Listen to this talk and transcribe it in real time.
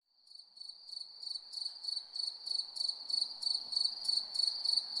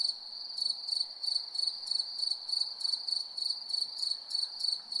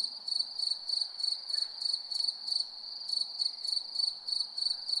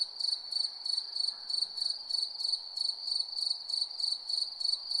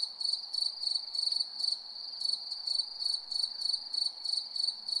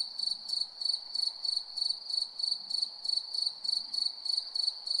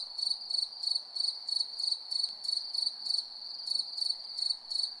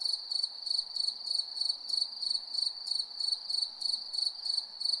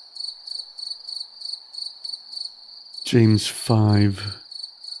James 5,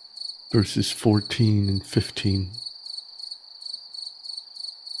 verses 14 and 15.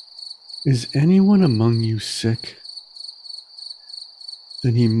 Is anyone among you sick?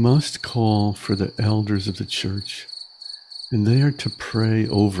 Then he must call for the elders of the church, and they are to pray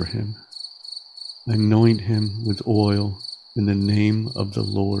over him, anoint him with oil in the name of the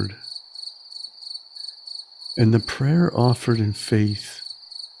Lord. And the prayer offered in faith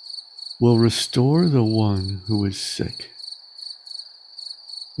will restore the one who is sick,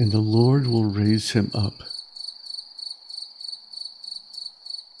 and the Lord will raise him up.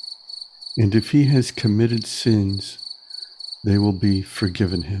 And if he has committed sins, they will be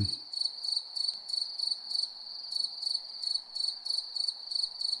forgiven him.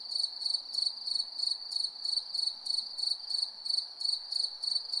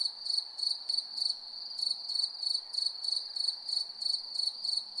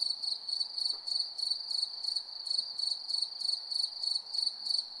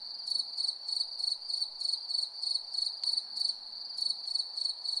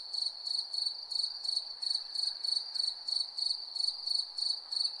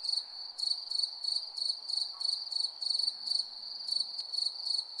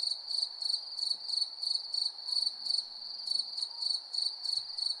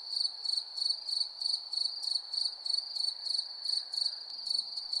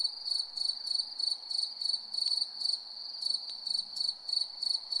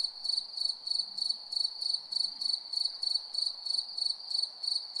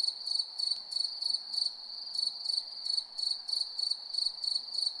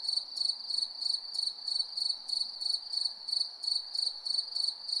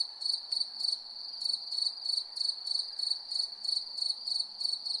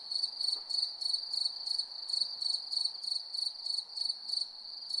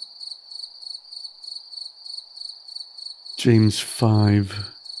 James 5,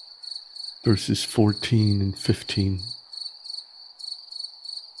 verses 14 and 15.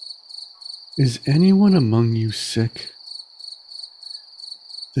 Is anyone among you sick?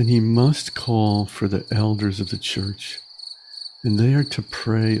 Then he must call for the elders of the church, and they are to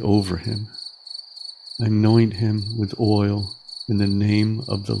pray over him, anoint him with oil in the name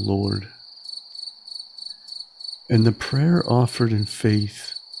of the Lord. And the prayer offered in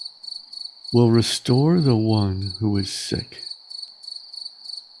faith will restore the one who is sick,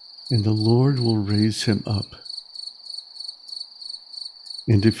 and the Lord will raise him up.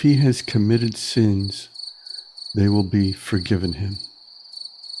 And if he has committed sins, they will be forgiven him.